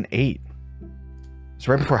was 2008. It's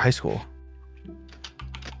right before high school.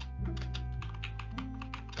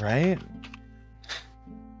 Right?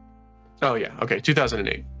 Oh yeah, okay,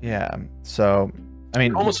 2008. Yeah. So, I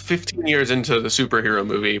mean, almost 15 years into the superhero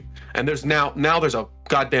movie, and there's now there's a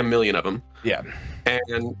goddamn million of them. Yeah.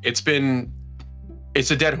 And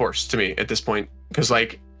it's a dead horse to me at this point because,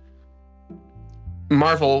 like,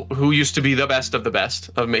 Marvel, who used to be the best of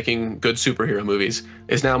making good superhero movies,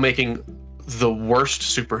 is now making the worst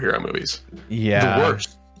superhero movies. Yeah. The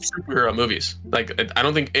worst superhero movies. Like, I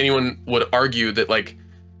don't think anyone would argue that, like,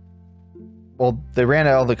 well, they ran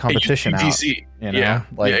all the competition out. DC, you know? Yeah,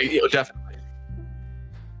 like, yeah, definitely.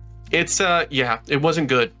 It's yeah, it wasn't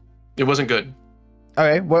good. It wasn't good.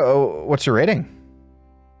 Okay, what's your rating?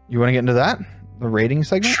 You want to get into that? The rating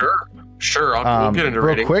segment? Sure. We'll get into real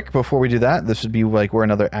rating. Quick before we do that, this would be like where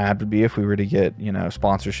another ad would be if we were to get, you know,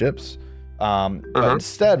 sponsorships. But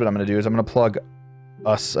instead, what I'm going to do is I'm going to plug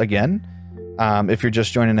us again. If you're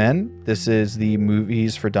just joining in, this is the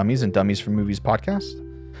Movies for Dummies and Dummies for Movies podcast.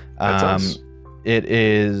 That's us. It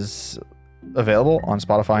is available on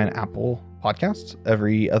Spotify and Apple Podcasts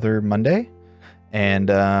every other Monday. And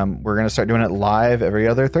we're going to start doing it live every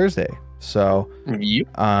other Thursday. So you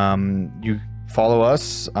follow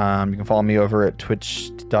us. You can follow me over at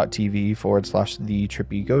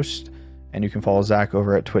twitch.tv/TheTrippyGhost. And you can follow Zach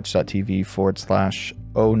over at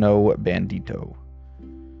twitch.tv/OhNoBandito.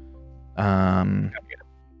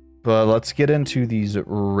 But let's get into these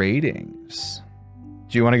ratings.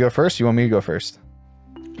 Do you want to go first? You want me to go first?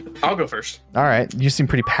 I'll go first. All right. You seem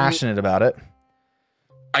pretty passionate about it.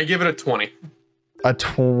 I give it a 20. A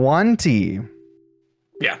 20?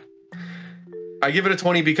 Yeah. I give it a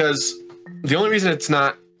 20 because the only reason it's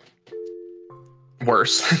not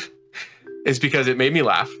worse is because it made me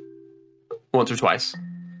laugh once or twice.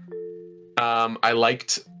 I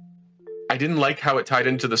didn't like how it tied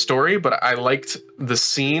into the story, but I liked the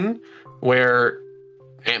scene where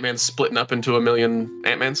Ant-Man's splitting up into a million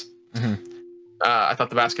Ant-Mans. I thought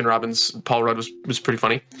the Baskin-Robbins Paul Rudd was pretty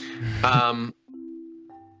funny.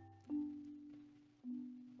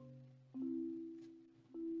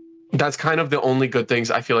 That's kind of the only good things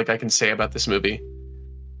I feel like I can say about this movie.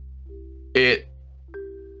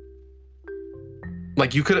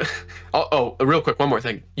 Like, you could... Oh, real quick, one more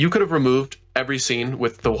thing. You could have removed every scene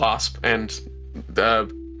with the Wasp and the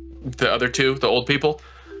other two, the old people,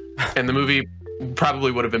 and the movie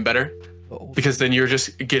probably would have been better. Because then you're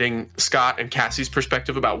just getting Scott and Cassie's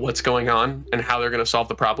perspective about what's going on and how they're going to solve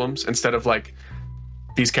the problems instead of, like,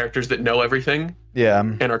 these characters that know everything. Yeah.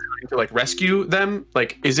 And are trying to, like, rescue them.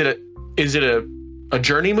 Like, is it a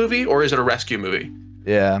journey movie or is it a rescue movie?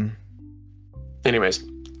 Yeah. Anyways,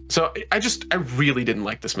 so I really didn't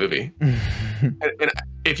like this movie. and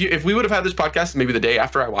if we would have had this podcast maybe the day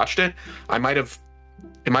after I watched it, it might have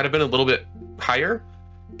been a little bit higher.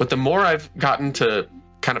 But the more I've gotten to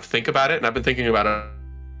kind of think about it, and I've been thinking about it,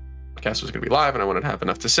 the podcast was going to be live and I wanted to have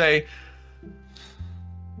enough to say.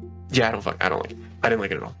 Yeah, I didn't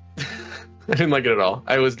like it at all. I didn't like it at all.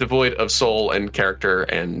 I was devoid of soul and character,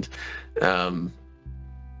 and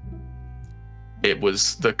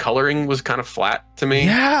the coloring was kind of flat to me.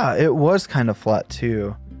 Yeah, it was kind of flat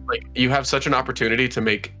too. Like, you have such an opportunity to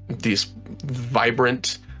make these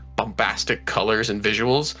vibrant, bombastic colors and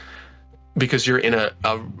visuals because you're in a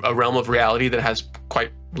realm of reality that has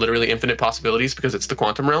quite literally infinite possibilities because it's the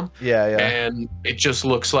quantum realm. Yeah. And it just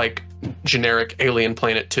looks like generic Alien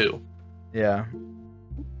Planet 2. Yeah.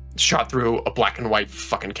 Shot through a black and white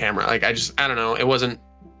fucking camera. Like, I don't know. It wasn't.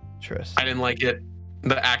 Interesting. I didn't like it.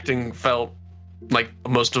 The acting felt like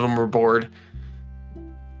most of them were bored.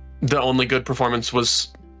 The only good performance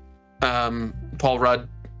was Paul Rudd,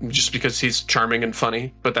 just because he's charming and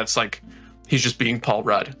funny. But that's like, he's just being Paul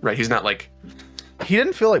Rudd, right? He's not like. He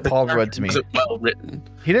didn't feel like Paul Rudd to me. Wasn't well written.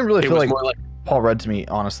 He didn't really feel like more like Paul Rudd to me,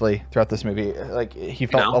 honestly, throughout this movie. Like, he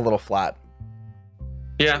felt a little flat.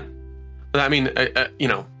 Yeah. I mean, you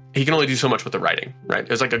know, he can only do so much with the writing, right?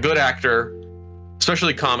 It's like a good actor,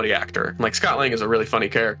 especially comedy actor. Like, Scott Lang is a really funny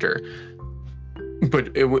character,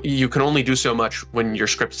 but you can only do so much when your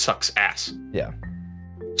script sucks ass. Yeah.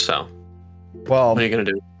 So, well, what are you gonna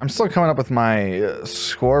do? I'm still coming up with my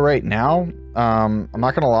score right now. I'm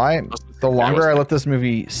not gonna lie. The longer I let this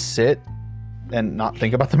movie sit and not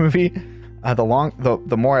think about the movie,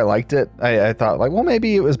 the more I liked it. I thought, like, well,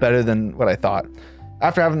 maybe it was better than what I thought.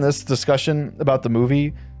 After having this discussion about the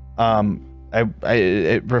movie,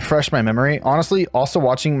 it refreshed my memory. Honestly, also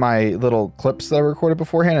watching my little clips that I recorded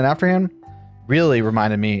beforehand and afterhand really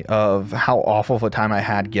reminded me of how awful of a time I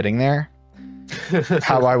had getting there.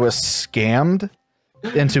 How I was scammed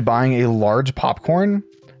into buying a large popcorn.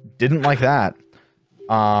 Didn't like that.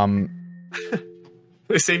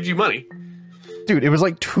 They saved you money. Dude, it was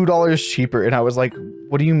like $2 cheaper, and I was like,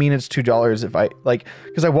 what do you mean it's $2 if I, like,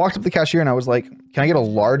 because I walked up to the cashier and I was like, can I get a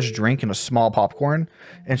large drink and a small popcorn?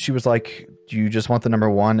 And she was like, do you just want the number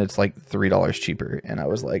one? It's like $3 cheaper. And I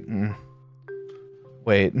was like,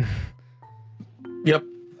 wait. Yep.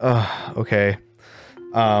 Okay.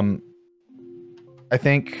 I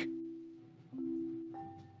think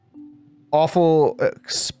awful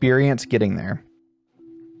experience getting there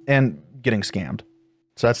and getting scammed.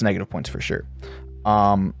 So that's negative points for sure.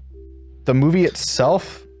 The movie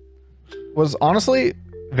itself was honestly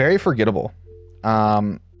very forgettable.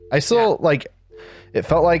 I still like, it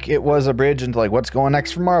felt like it was a bridge into like what's going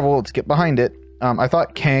next for Marvel. Let's get behind it. I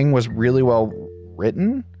thought Kang was really well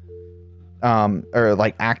written, or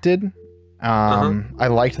like acted. I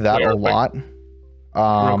liked that a lot.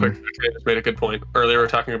 Real quick, I just made a good point earlier. We were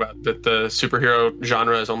talking about that the superhero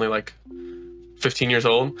genre is only like 15 years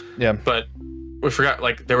old. Yeah, but we forgot,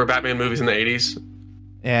 like, there were Batman movies in the 80s.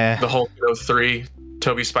 Yeah, the Hulk 3,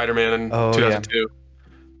 Toby Spider-Man in 2002. Yeah.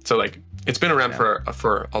 So like, it's been around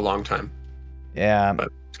for a long time. Yeah, but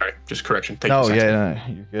sorry, just correction. No,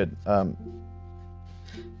 you're good.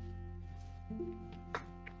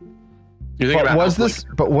 Was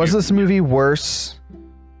this movie worse?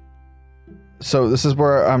 So this is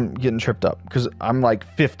where I'm getting tripped up because I'm like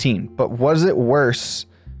 15. But was it worse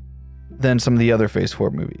than some of the other Phase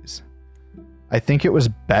 4 movies? I think it was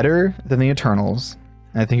better than the Eternals.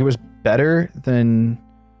 And I think it was better than.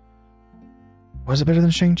 Was it better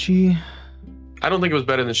than Shang-Chi? I don't think it was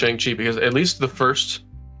better than Shang-Chi because at least the first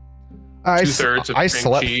 2/3 of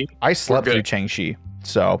Shang-Chi. I slept through Shang-Chi.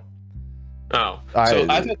 So. Oh. So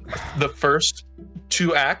I think the first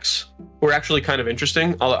 2 acts were actually kind of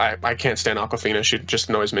interesting. Although I can't stand Awkwafina. She just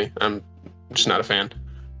annoys me. I'm just not a fan.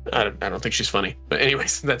 I don't think she's funny. But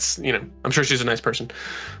anyways, that's, you know, I'm sure she's a nice person.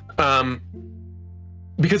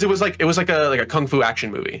 Because it was like a kung fu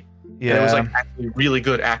action movie. Yeah. And it was like actually really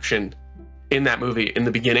good action in that movie in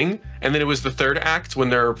the beginning, and then it was the third act when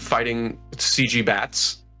they're fighting CG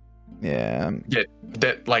bats. Yeah.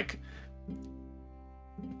 That like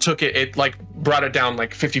took it like brought it down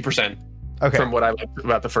like 50%. Okay. From what I liked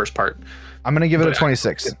about the first part. I'm gonna give it a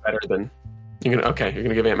 26. Better than you're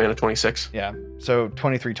gonna give Ant-Man a 26. Yeah. So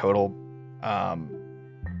 23 total.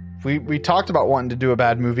 We talked about wanting to do a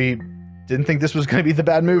bad movie. Didn't think this was going to be the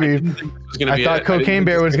bad movie. I thought Cocaine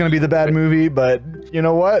Bear was going to be the bad movie, but you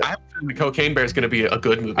know what? I think Cocaine Bear is going to be a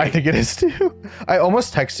good movie. I think it is too. I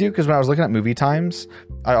almost texted you because when I was looking at movie times,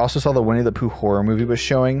 I also saw the Winnie the Pooh horror movie was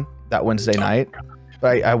showing that Wednesday night,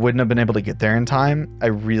 but I wouldn't have been able to get there in time. I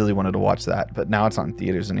really wanted to watch that, but now it's not in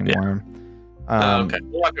theaters anymore. Yeah. Okay,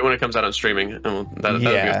 we'll watch it when it comes out on streaming. And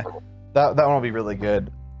that one will be really good.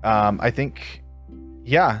 I think,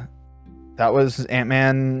 that was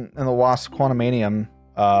Ant-Man and the Wasp: Quantumania.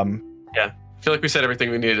 I feel like we said everything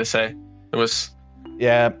we needed to say. It was you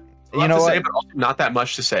know what? but also not that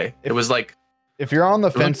much to say. It was if you're on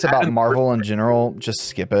the fence about Marvel in general, just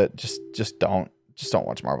skip it. Just don't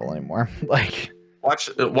watch Marvel anymore. Like watch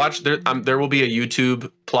there will be a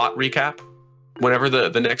YouTube plot recap whenever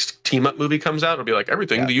the next team up movie comes out. It'll be like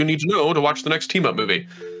everything that you need to know to watch the next team up movie.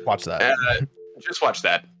 Watch that. Just watch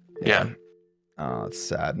that. Yeah. Oh, it's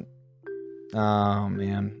sad. Oh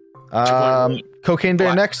man. Cocaine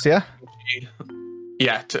Bear next, yeah.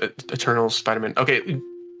 Yeah, Eternal Spider-Man. Okay,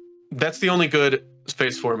 that's the only good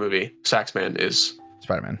Phase 4 movie. Saxman is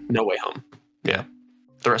Spider-Man. No Way Home. Yeah,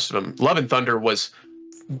 the rest of them. Love and Thunder was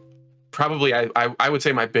probably I would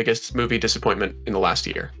say my biggest movie disappointment in the last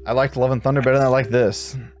year. I liked Love and Thunder better than I like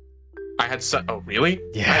this. I had oh really?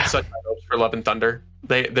 Yeah. I had such high hopes for Love and Thunder.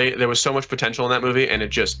 There was so much potential in that movie, and it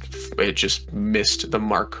just missed the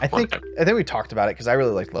mark. I think we talked about it because I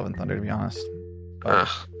really liked Love and Thunder, to be honest.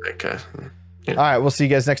 Okay. Yeah. All right, we'll see you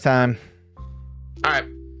guys next time. All right,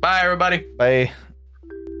 bye everybody. Bye.